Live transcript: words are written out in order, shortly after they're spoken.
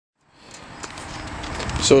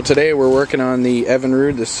So today we're working on the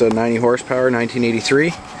Evinrude, this 90 horsepower,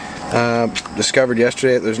 1983. Discovered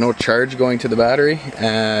yesterday that there's no charge going to the battery,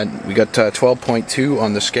 and we got 12.2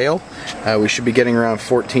 on the scale. We should be getting around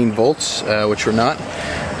 14 volts, which we're not.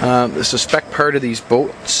 The spec part of these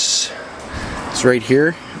boats is right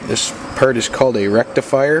here. This part is called a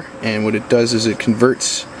rectifier, and what it does is it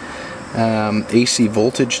converts AC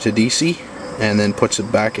voltage to DC and then puts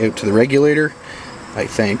it back out to the regulator, I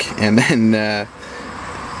think, and then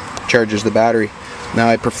charges the battery. Now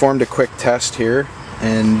I performed a quick test here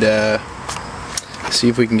and see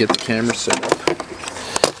if we can get the camera set up.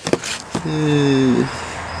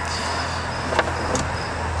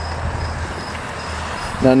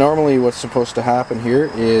 Now normally what's supposed to happen here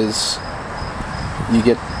is you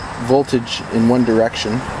get voltage in one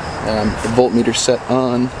direction. The voltmeter set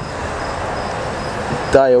on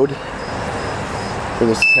diode for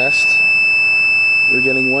this test. We're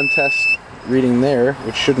getting one test reading there,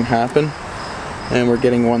 which shouldn't happen, and we're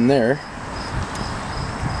getting one there.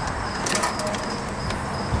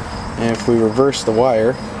 And if we reverse the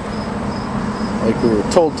wire like we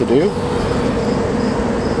were told to do,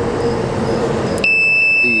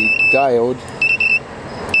 the diode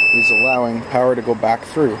is allowing power to go back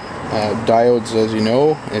through. Diodes, as you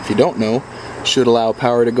know, if you don't know, should allow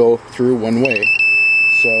power to go through one way.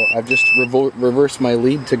 So I've just reversed my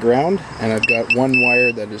lead to ground, and I've got one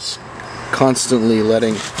wire that is constantly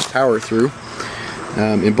letting power through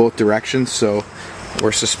in both directions. So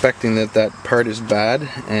we're suspecting that that part is bad,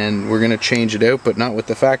 and we're going to change it out, but not with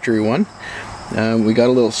the factory one. We got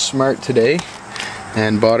a little smart today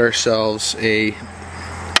and bought ourselves a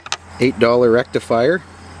 $8 rectifier,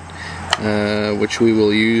 which we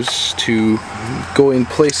will use to go in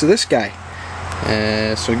place of this guy.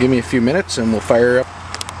 So give me a few minutes and we'll fire up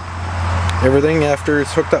everything after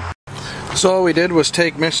it's hooked up. So all we did was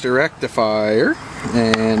take Mr. Rectifier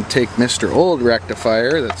and take Mr. Old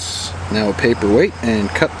Rectifier, that's now a paperweight, and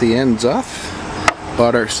cut the ends off.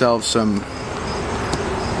 Bought ourselves some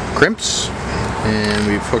crimps, and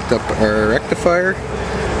we've hooked up our rectifier.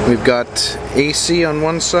 We've got AC on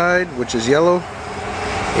one side, which is yellow,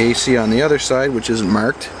 AC on the other side, which isn't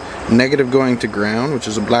marked, negative going to ground, which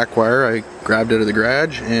is a black wire I grabbed out of the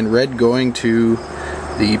garage, and red going to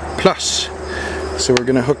the plus. So we're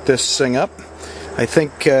going to hook this thing up. I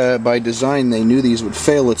think by design they knew these would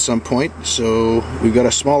fail at some point, so we've got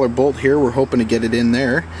a smaller bolt here. We're hoping to get it in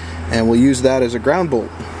there, and we'll use that as a ground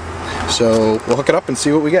bolt. So we'll hook it up and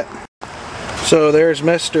see what we get. So there's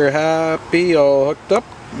Mr. Happy all hooked up.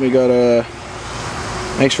 We got a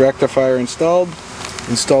nice rectifier installed.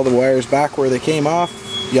 Install the wires back where they came off.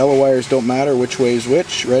 Yellow wires don't matter which way is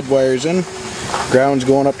which. Red wire's in. Ground's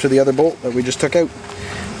going up to the other bolt that we just took out.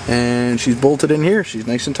 And she's bolted in here. She's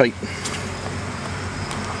nice and tight.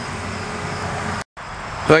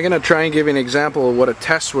 So I'm going to try and give you an example of what a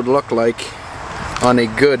test would look like on a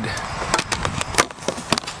good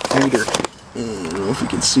meter. I don't know if you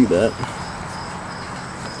can see that.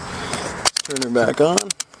 Turn her back on.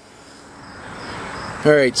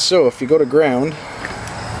 Alright, so if you go to ground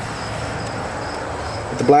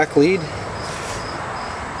with the black lead,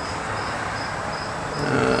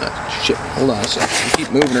 shit, hold on a second, I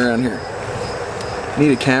keep moving around here.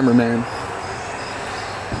 Need a cameraman.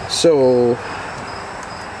 So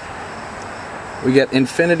we get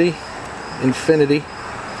infinity, infinity,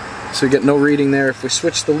 so we get no reading there. If we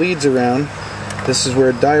switch the leads around, this is where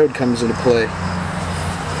a diode comes into play.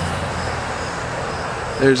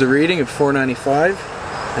 There's a reading of 495,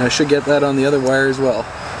 and I should get that on the other wire as well.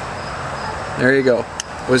 There you go.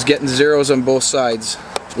 I was getting zeros on both sides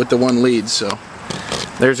with the one lead, so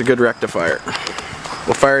there's a good rectifier.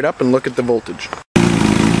 We'll fire it up and look at the voltage.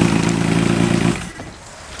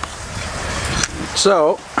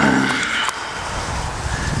 So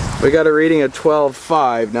we got a reading of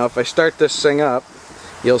 12.5. Now if I start this thing up,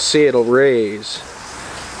 you'll see it'll raise.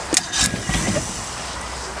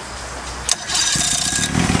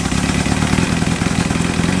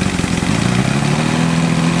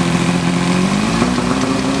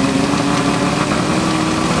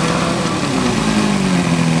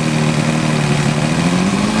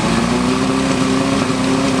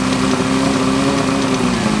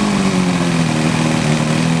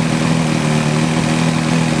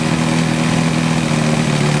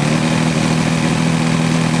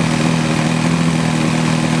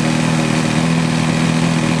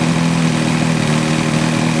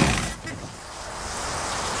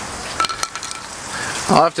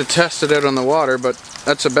 I'll have to test it out on the water, but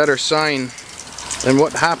that's a better sign than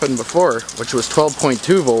what happened before, which was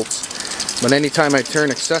 12.2 volts. But anytime I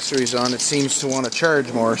turn accessories on, it seems to want to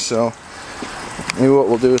charge more, so maybe what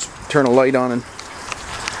we'll do is turn a light on and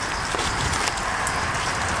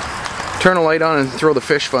turn a light on and throw the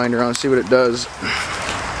fish finder on, see what it does.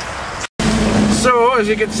 So as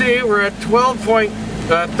you can see, we're at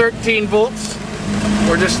 12.13 volts.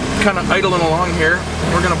 We're just kind of idling along here.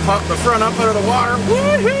 We're gonna pop the front up out of the water.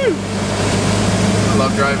 Woohoo! I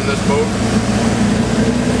love driving this boat.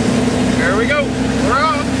 There we go. We're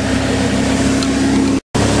on.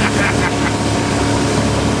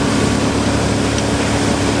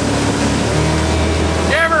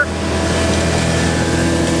 Never.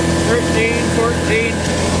 13, 14.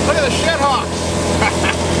 Look at the shithawks.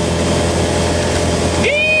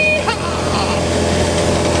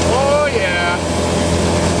 Oh yeah.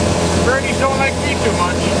 Birdies don't like me too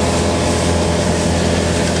much.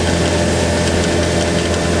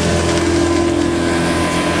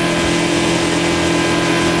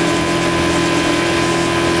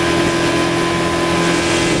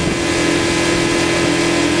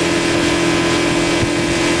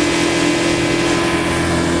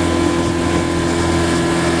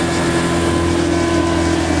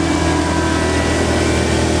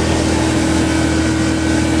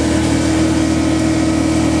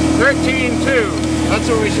 That's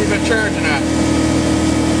what we should be charging at.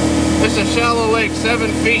 This is a shallow lake, 7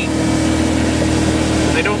 feet.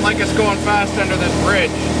 They don't like us going fast under this bridge.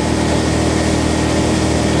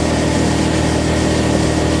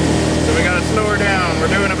 So we gotta slow her down. We're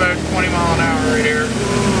doing about 20 miles an hour right here.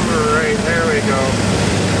 Right, there we go.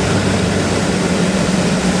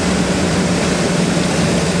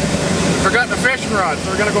 Forgot the fishing rod, so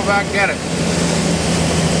we're gonna go back and get it.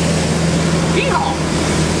 Yeehaw!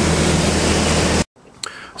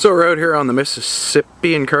 So we're out here on the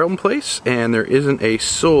Mississippi in Carlton Place, and there isn't a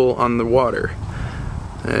soul on the water,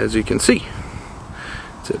 as you can see.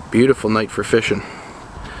 It's a beautiful night for fishing.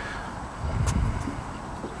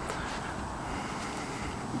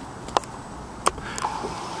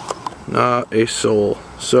 Not a soul.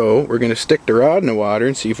 So we're going to stick the rod in the water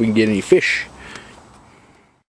and see if we can get any fish.